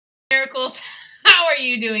Sparkles. How are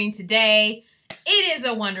you doing today? It is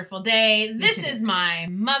a wonderful day. This is my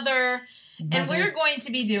mother, and we're going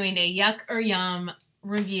to be doing a Yuck or Yum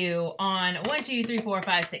review on 1, 2, 3, 4,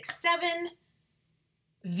 5, 6, 7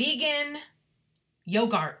 vegan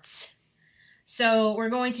yogurts. So we're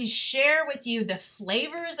going to share with you the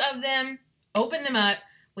flavors of them, open them up.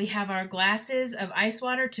 We have our glasses of ice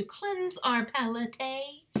water to cleanse our palate.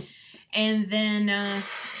 And then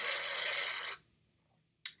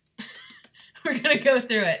we're going to go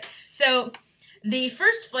through it. So the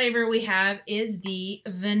first flavor we have is the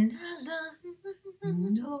vanilla.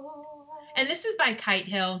 No. And this is by Kite.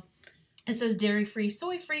 It says dairy-free,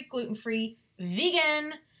 soy-free, gluten-free,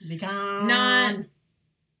 vegan,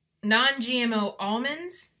 non-GMO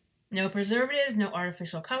almonds, no preservatives, no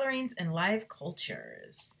artificial colorings, and live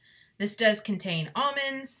cultures. This does contain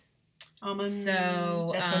almonds.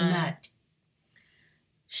 So that's a nut.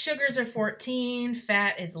 Sugars are 14,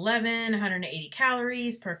 fat is 11, 180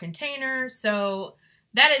 calories per container. So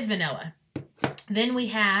that is vanilla. Then we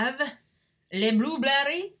have le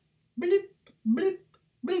blueberry. Bloop, bloop,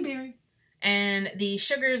 blueberry. And the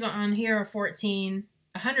sugars on here are 14,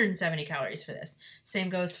 170 calories for this. Same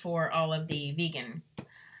goes for all of the vegan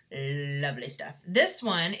lovely stuff. This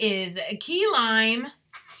one is key lime.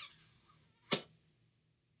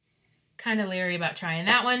 Kind of leery about trying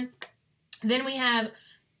that one. Then we have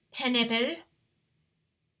pineapple.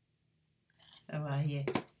 Oh, yeah.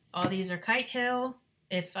 All these are Kite Hill,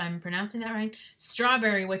 if I'm pronouncing that right.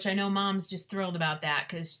 Strawberry, which I know Mom's just thrilled about that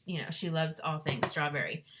because, you know, she loves all things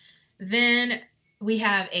strawberry. Then we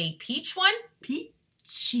have a peach one.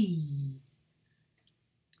 Peachy.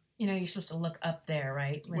 You know, you're supposed to look up there,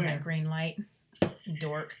 right? With Where? that green light.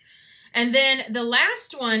 Dork. And then the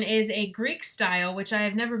last one is a Greek style, which I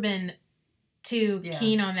have never been too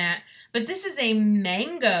keen on that. But this is a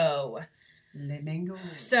mango. Le mango.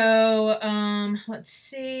 So, let's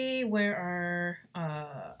see. Where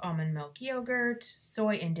are almond milk yogurt,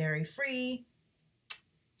 soy and dairy free.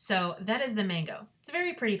 So that is the mango. It's a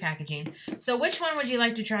very pretty packaging. So which one would you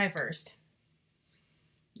like to try first?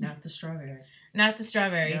 Not the strawberry. Not the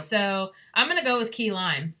strawberry. Yep. So I'm going to go with key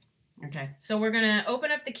lime. Okay. So we're going to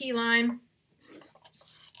open up the key lime.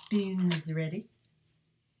 Spoons ready.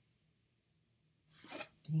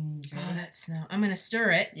 Spoons ready. Oh, that smell. I'm going to stir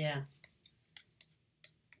it. Yeah.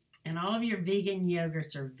 And all of your vegan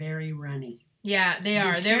yogurts are very runny. Yeah, they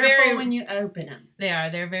are. Be They're careful very when you open them. They are.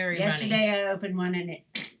 They're very Yesterday runny. I opened one and it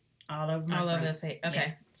all over my all front. over the face. Okay.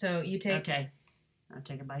 Yeah. So you take. Okay. I'll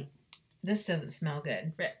take a bite. This doesn't smell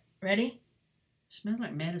good. Ready? Smells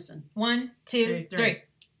like medicine. 1, 2, 3.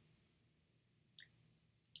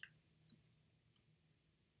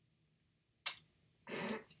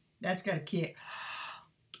 That's got a kick.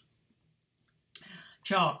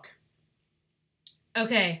 Chalk.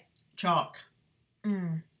 Okay. Chalk.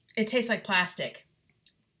 It tastes like plastic.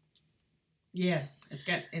 Yes, it's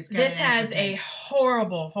got. This has a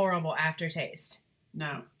horrible, horrible aftertaste.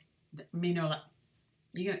 No,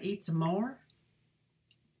 you gonna eat some more?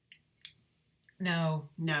 No.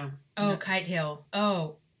 No. Oh, no. Kite Hill.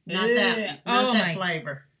 Oh, Not that. Not that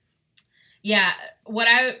flavor. Yeah.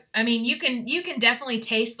 I mean, you can definitely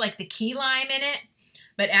taste like the key lime in it,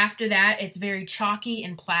 but after that, it's very chalky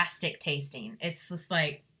and plastic tasting. It's just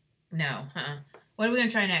like, no. What are we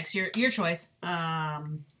gonna try next? Your choice. Ew,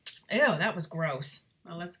 that was gross.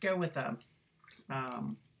 Well, let's go with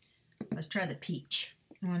let's try the peach.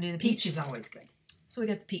 You want to do the peach? Peach is always good. So we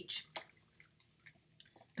got the peach.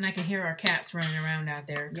 And I can hear our cats running around out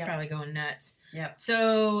there. It's probably going nuts. Yep.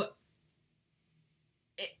 So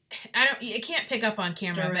it can't pick up on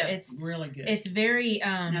camera, but it's really good. It's very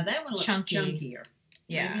now that one looks chunkier.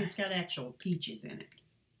 Yeah. Maybe it's got actual peaches in it.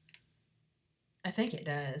 I think it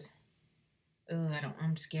does. Ooh,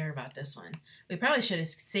 I'm scared about this one. We probably should have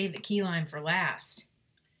saved the key lime for last.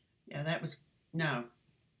 Yeah, that was no.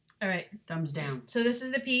 All right. Thumbs down. So this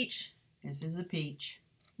is the peach. This is the peach.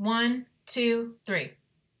 1, 2, 3.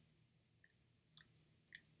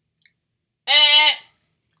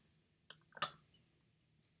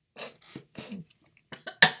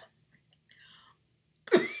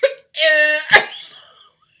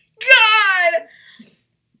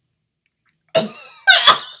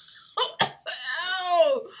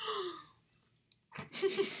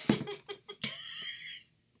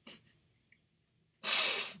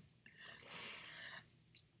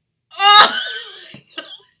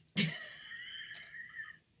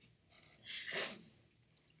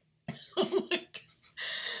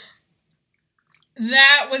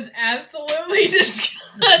 That was absolutely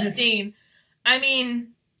disgusting. I mean,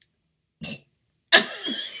 that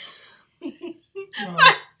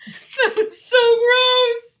was so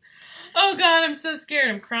gross. I'm so scared.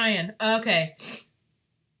 I'm crying. Okay.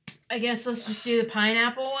 I guess let's just do the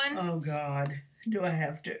pineapple one. Oh, God. Do I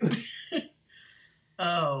have to?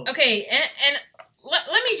 Oh. Okay, and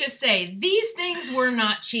let me just say, these things were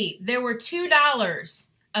not cheap. They were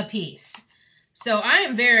 $2 a piece. So I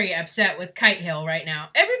am very upset with Kite Hill right now.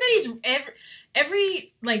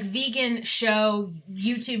 Every like vegan show,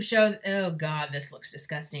 YouTube show. Oh God, this looks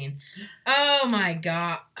disgusting. Oh my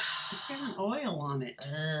God, It's got an oil on it.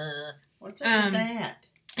 What's up with that?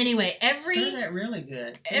 Anyway, Stir that really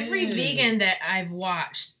good. Every Ew. vegan that I've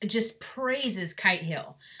watched just praises Kite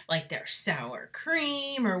Hill, like their sour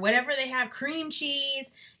cream or whatever they have, cream cheese,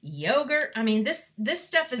 yogurt. I mean, this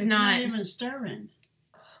stuff is It's not even stirring.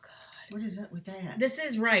 What is up with that? This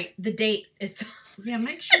is right. The date is. Yeah,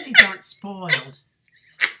 make sure these aren't spoiled.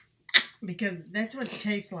 Because that's what it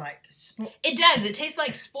tastes like. It does. It tastes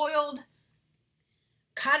like spoiled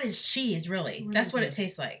cottage cheese, really. That's what it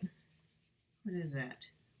tastes like. What is that?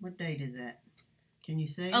 What date is that? Can you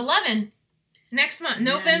see? 11. Next month. Yeah,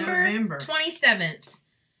 November 27th.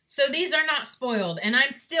 So these are not spoiled. And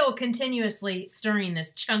I'm still continuously stirring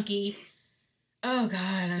this chunky. Oh,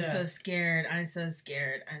 God. I'm so scared. I'm so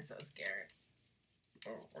scared. I'm so scared.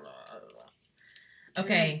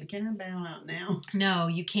 Okay. Can I bow out now? No,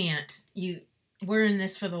 you can't. We're in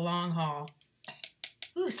this for the long haul.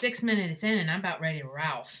 Ooh, 6 minutes in and I'm about ready to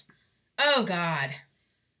Ralph. Oh, God.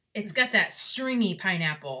 It's got that stringy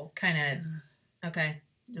pineapple kind of. Okay.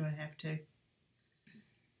 Do I have to?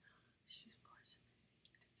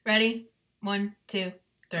 Ready? 1, 2,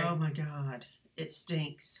 3. Oh, my God. It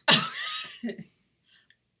stinks.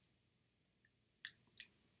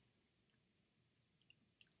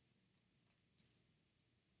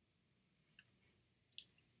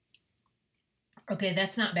 Okay,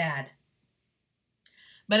 that's not bad.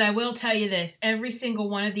 But I will tell you this. Every single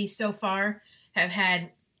one of these so far have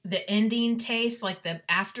had the ending taste, like the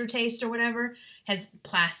aftertaste or whatever, has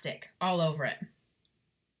plastic all over it.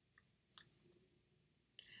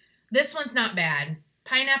 This one's not bad.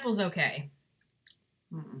 Pineapple's okay.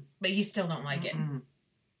 But you still don't like it.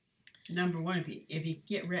 Number one, if you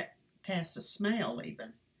get past the smell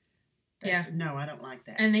even. Yeah. No, I don't like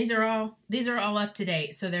that. And these are all up to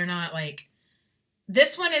date, so they're not like.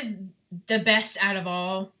 This one is the best out of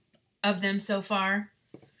all of them so far.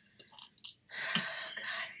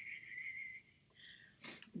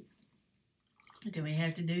 God. Do we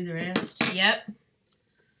have to do the rest? Yep.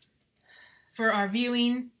 For our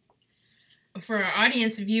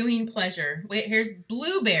audience viewing pleasure. Wait, here's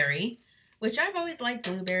blueberry, which I've always liked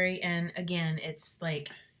blueberry, and again, it's like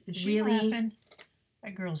Is she really. laughing?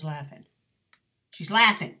 That girl's laughing. She's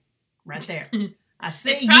laughing right there. I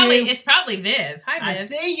see It's probably Viv. Hi, Viv. I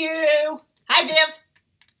see you. Hi, Viv.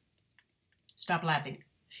 Stop laughing.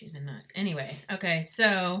 She's a nut. Anyway, okay,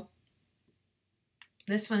 so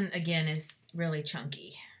this one again is really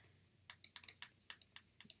chunky.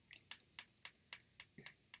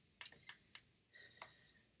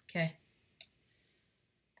 Okay.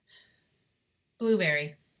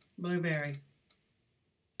 Blueberry. Blueberry.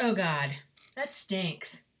 Oh, God. That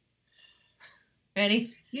stinks.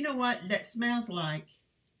 Ready? You know what? That smells like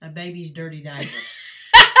a baby's dirty diaper.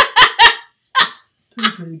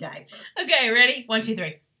 Poo-poo diaper. Okay, ready? 1, 2,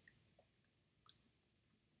 3.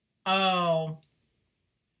 Oh.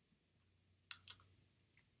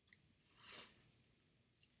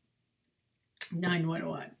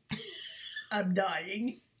 $911. I'm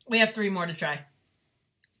dying. We have 3 more to try.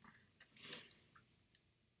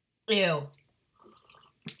 Ew.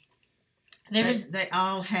 They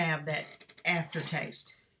all have that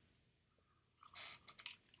aftertaste.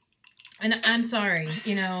 And I'm sorry,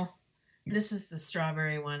 this is the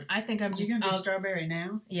strawberry one. I think I'm just. You're going to do strawberry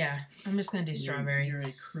now? Yeah, I'm just going to do strawberry. You're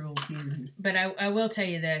a cruel human. But I will tell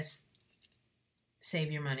you this.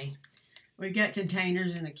 Save your money. We've got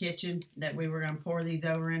containers in the kitchen that we were going to pour these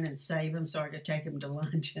over in and save them so I could take them to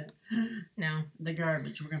lunch. No. The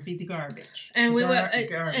garbage. We're going to feed the garbage. And we will.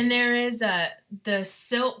 Garbage. And there is the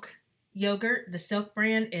Silk yogurt. The Silk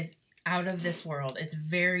brand is out of this world. It's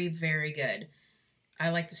very, very good. I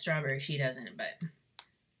like the strawberry. She doesn't. But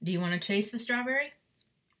do you want to taste the strawberry?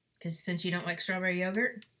 Because since you don't like strawberry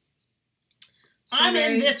yogurt, I'm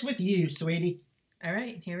in this with you, sweetie. All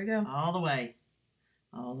right, here we go. All the way.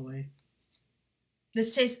 All the way.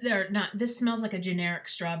 This tastes not. This smells like a generic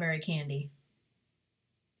strawberry candy.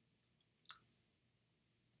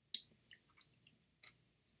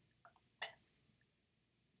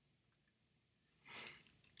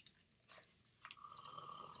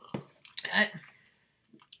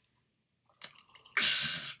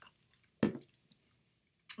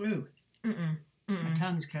 Ooh. My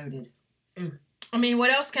tongue's coated. Ooh. I mean, what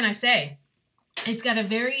else can I say? It's got a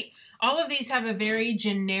very, all of these have a very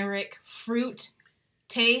generic fruit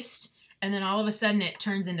taste, and then all of a sudden it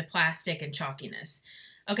turns into plastic and chalkiness.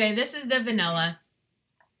 Okay, this is the vanilla.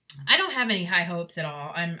 I don't have any high hopes at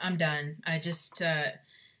all. I'm done. I just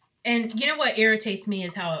and you know what irritates me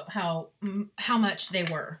is how much they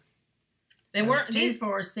were. They weren't 2, these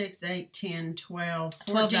 4, 6, 8, 10, 12,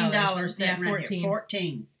 $14. $14 Yeah, sitting right 14. here.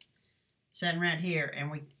 14 sitting right here,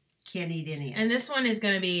 and we can't eat any of it. And this one is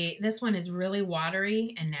going to be, this one is really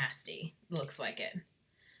watery and nasty. Looks like it.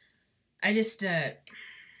 I just, no.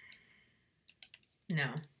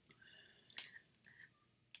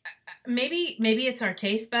 Maybe it's our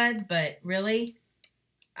taste buds, but really,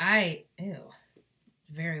 ew,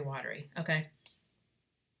 very watery. Okay.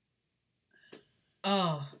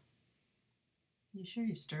 Oh. You sure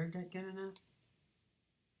you stirred that good enough?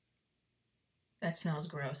 That smells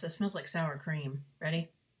gross. That smells like sour cream. Ready?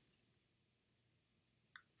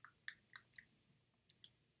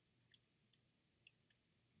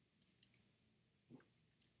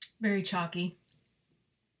 Very chalky.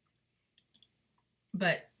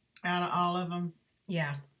 But out of all of them,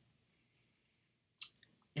 yeah.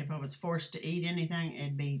 If I was forced to eat anything,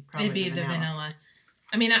 it'd be probably the vanilla.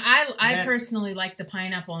 I mean, I personally like the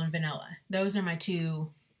pineapple and vanilla. Those are my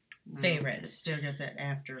two favorites. It's still got that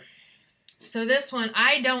after. So this one,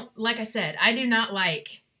 I don't, like I said, I do not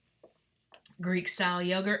like Greek style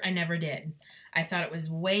yogurt. I never did. I thought it was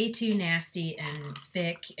way too nasty and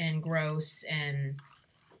thick and gross, and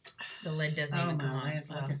the lid doesn't even come on.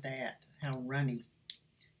 Look at that. How runny.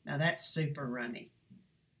 Now that's super runny.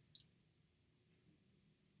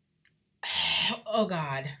 Oh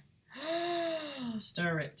God.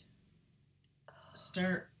 Stir it.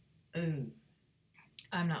 Stir. Ooh.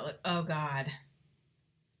 I'm not, oh God.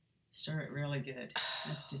 Stir it really good.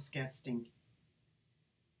 That's disgusting.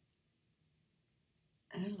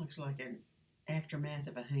 That looks like an aftermath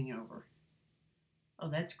of a hangover. Oh,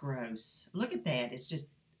 that's gross. Look at that. It's just...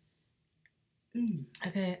 Ooh.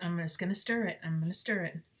 Okay, I'm just going to stir it. I'm going to stir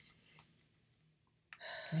it.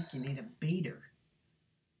 I think you need a beater.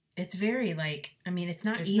 It's very, like, I mean, it's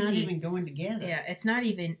not easy. It's not even going together. Yeah, it's not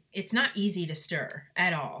easy to stir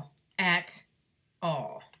at all. At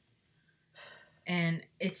all. And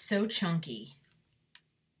it's so chunky.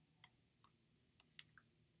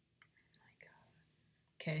 Oh my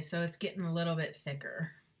God. Okay, so it's getting a little bit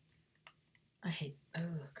thicker. I hate, oh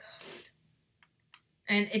God.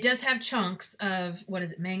 And it does have chunks of, what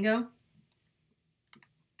is it, mango?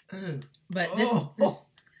 Ooh. But this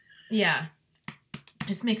yeah.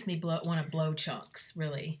 This makes me want to blow chunks,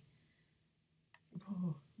 really.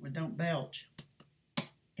 Oh, well, don't belch.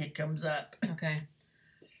 It comes up. Okay.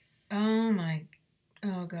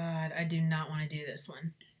 Oh God, I do not want to do this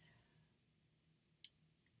one.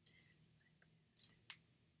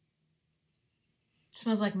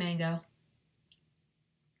 Smells like mango.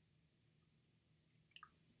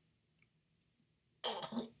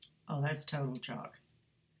 Oh, that's total chalk.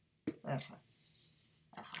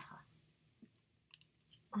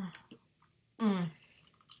 Mm.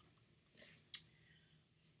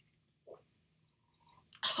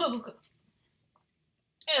 Oh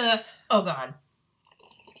God. Oh God.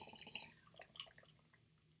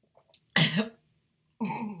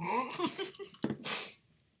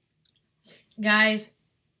 Guys.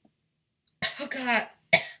 Oh God.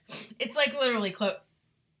 It's like literally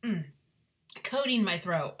coating my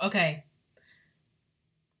throat. Okay.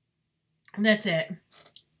 That's it.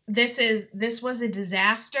 This was a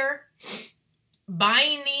disaster.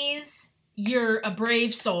 Buying these, you're a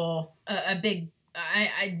brave soul.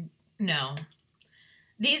 No.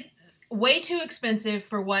 These, way too expensive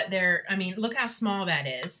for what they're, I mean, look how small that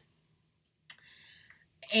is.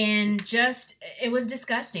 And just, it was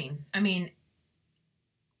disgusting. I mean,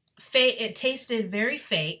 it tasted very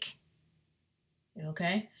fake.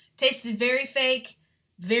 Okay? Tasted very fake,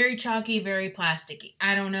 very chalky, very plasticky.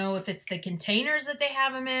 I don't know if it's the containers that they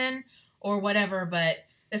have them in or whatever, but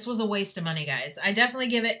this was a waste of money, guys. I definitely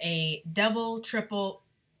give it a double, triple,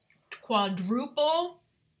 quadruple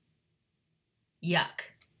yuck.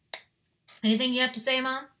 Anything you have to say,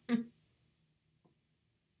 Mom?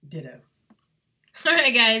 Ditto. All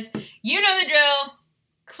right, guys. You know the drill.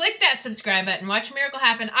 Click that subscribe button. Watch a miracle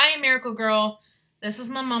happen. I am Miracle Girl. This is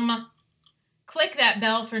my mama. Click that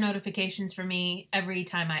bell for notifications for me every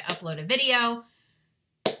time I upload a video.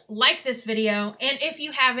 Like this video. And if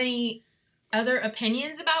you have any other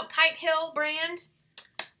opinions about Kite Hill brand,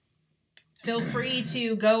 feel free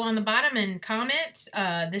to go on the bottom and comment.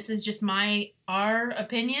 This is just our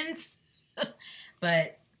opinions.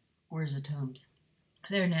 But where's the Tums?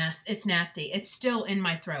 They're nasty. It's nasty. It's still in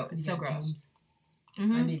my throat. It's so gross. Tums?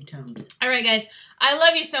 I need Tums. All right, guys. I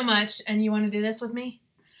love you so much. And you want to do this with me?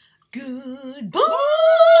 Goodbye.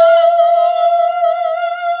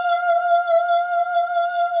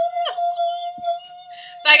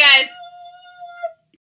 Bye, guys.